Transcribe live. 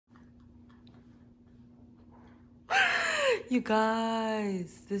You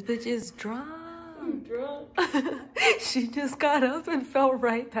guys, this bitch is drunk. I'm drunk. She just got up and fell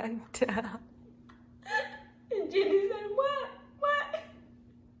right back down. And Jenni said, what? What?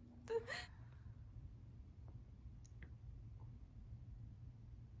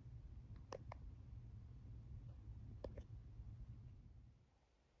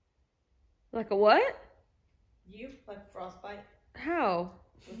 Like a what? You like frostbite? How?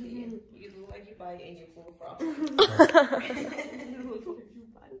 Look at you. You look like you buy Agent full of frost.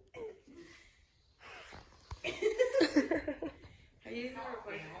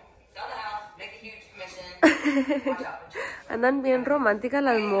 Andan bien románticas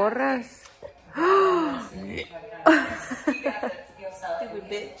las morras. Stupid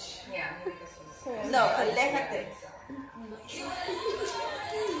bitch. No, aléjate.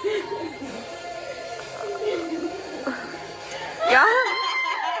 Yeah.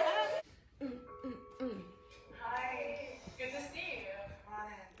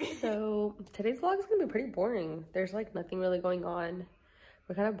 So today's vlog is gonna be pretty boring. There's like nothing really going on.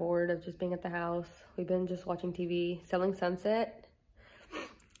 We're kind of bored of just being at the house. We've been just watching TV. Selling Sunset,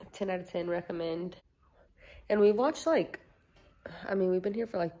 10 out of 10 recommend. And we've watched like, I mean, we've been here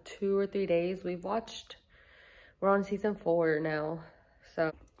for like 2 or 3 days. We're on season 4 now.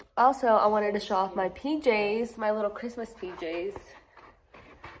 So also I wanted to show off my PJs, my little Christmas PJs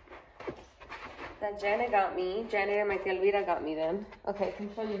that Jenni got me. Jenni and my tia Elvira got me them. Okay, can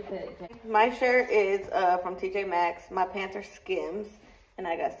show you fit. My shirt is from TJ Maxx. My pants are Skims. And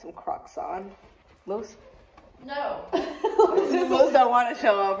I got some Crocs on. Luz? No. Luz don't want to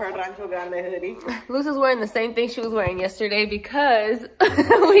show off her Rancho Grande hoodie. Luz is wearing the same thing she was wearing yesterday because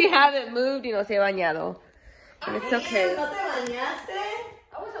we haven't moved, you know, se bañado. And it's okay. ¿No te bañaste?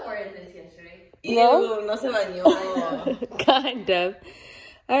 I wasn't wearing this yesterday. No? Ew, no se bañó. Kind of.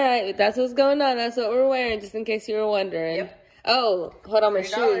 All right, that's what's going on. That's what we're wearing, just in case you were wondering. Yep. Oh, hold on, my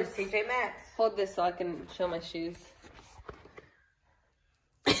shoes. TJ Maxx. Hold this so I can show my shoes.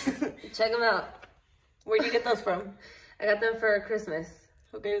 Check them out. Where'd you get those from? I got them for Christmas.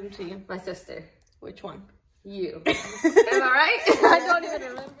 Who gave them to you? My sister. Which one? You. Am I right? I don't even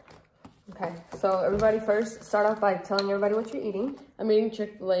remember. Okay, so everybody first start off by telling everybody what you're eating. I'm eating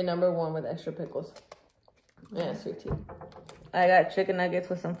Chick-fil-A #1 with extra pickles. Yeah, sweet tea. I got chicken nuggets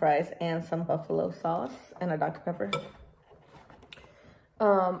with some fries and some buffalo sauce and a Dr. Pepper.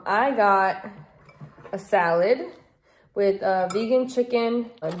 I got a salad with vegan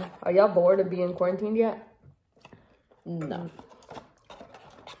chicken. Are y'all bored of being quarantined yet? No.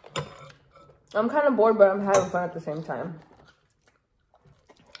 I'm kind of bored, but I'm having fun at the same time.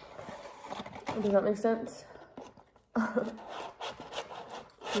 Does that make sense?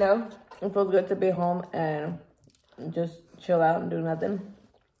 No? It feels good to be home and just chill out and do nothing.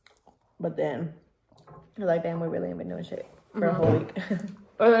 But then, you're like, damn, we really ain't been doing shit for a whole week.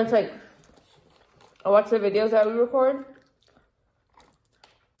 Or then it's like, I watch the videos that we record,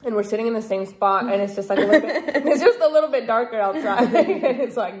 and we're sitting in the same spot, and it's just like a little bit, it's just a little bit darker outside, and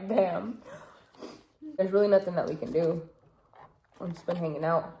it's like, damn. There's really nothing that we can do. I've just been hanging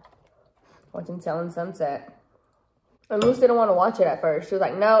out, watching Selling Sunset. And Luz didn't want to watch it at first. She was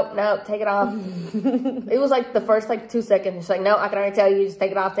like, nope, nope, take it off. It was like the first like 2 seconds. She's like, no, I can already tell you, just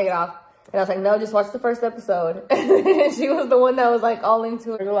take it off, take it off. And I was like, no, just watch the first episode. And she was the one that was like all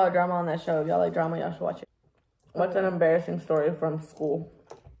into it. There's a lot of drama on that show. If y'all like drama, y'all should watch it. What's an embarrassing story from school?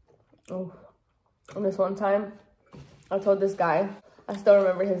 Oh, and this one time, I told this guy, I still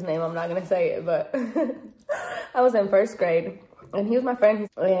remember his name, I'm not gonna say it, but I was in 1st grade, and he was my friend,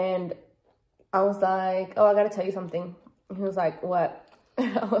 and I was like, oh, I gotta tell you something. And he was like, what?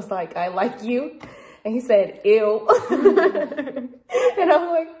 I was like, I like you. And he said, ew. And I'm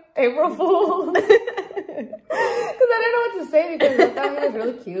like, April Fool. Because I didn't know what to say because I thought he was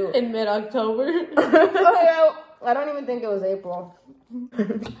really cute. In mid-October. Oh, yeah, I don't even think it was April.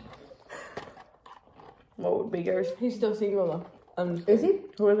 What would be yours? He's still single though. I'm just Is he?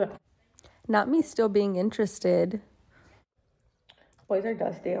 Who is it? Not me still being interested. Boys are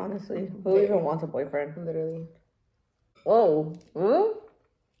dusty, honestly. Who even wants a boyfriend? Literally. Whoa. Ooh.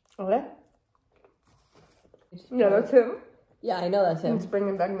 Okay. Yeah, that's him. Yeah, I know that's him. It's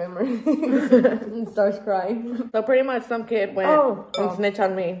bringing back memories. And starts crying. So pretty much some kid went and snitched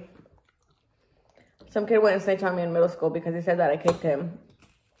on me. Some kid went and snitched on me in middle school because he said that I kicked him.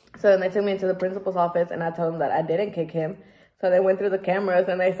 So then they took me into the principal's office and I told him that I didn't kick him. So they went through the cameras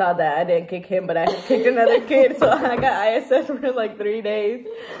and they saw that I didn't kick him, but I had kicked another kid. So I got ISS for like 3 days.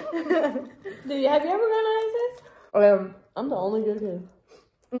 Have you ever gone ISS? I'm the only good kid.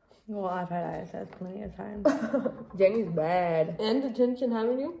 Well, I've had ISS plenty of times. Jenni's bad. And detention,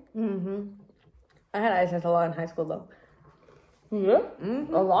 haven't you? I had ISS a lot in high school though. Yeah?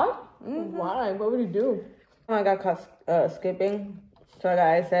 A lot? Why? What would you do? I got caught skipping, so I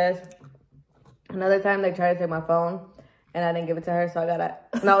got ISS. Another time they tried to take my phone, and I didn't give it to her, so I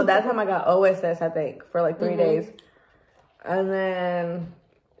got no, that time I got OSS, I think, for like 3 days. And then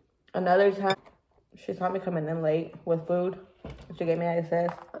another time, she saw me coming in late with food. She gave me ISS.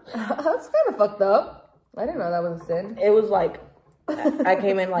 That's kind of fucked up. I didn't know that was a sin. It was like, I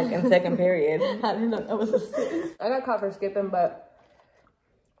came in like in second period. I didn't know that was a sin. I got caught for skipping, but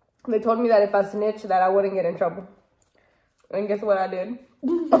they told me that if I snitched, that I wouldn't get in trouble. And guess what I did?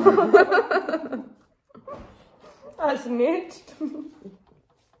 I snitched. You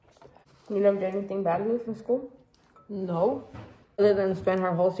never did anything bad with from school? No. Other than spend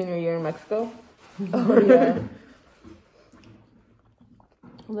her whole senior year in Mexico. Oh, yeah.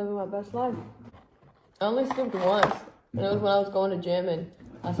 I'm living my best life. I only skipped once, and it was when I was going to gym, and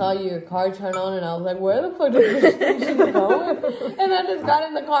I saw your car turn on, and I was like, where the fuck did this station go? And I just got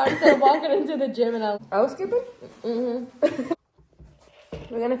in the car and started walking into the gym, and I was skipping?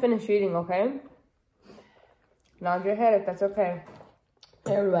 We're gonna finish eating, okay? Nod your head if that's okay.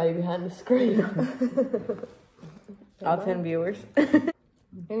 Everybody behind the screen. All 10 viewers.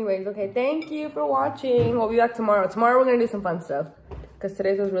 Anyways, okay, thank you for watching. We'll be back tomorrow. Tomorrow we're gonna do some fun stuff, because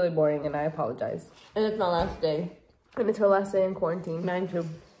today's was really boring, and I apologize. And it's my last day. And it's her last day in quarantine. Mine too.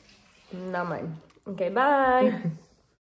 Not mine. Okay, bye.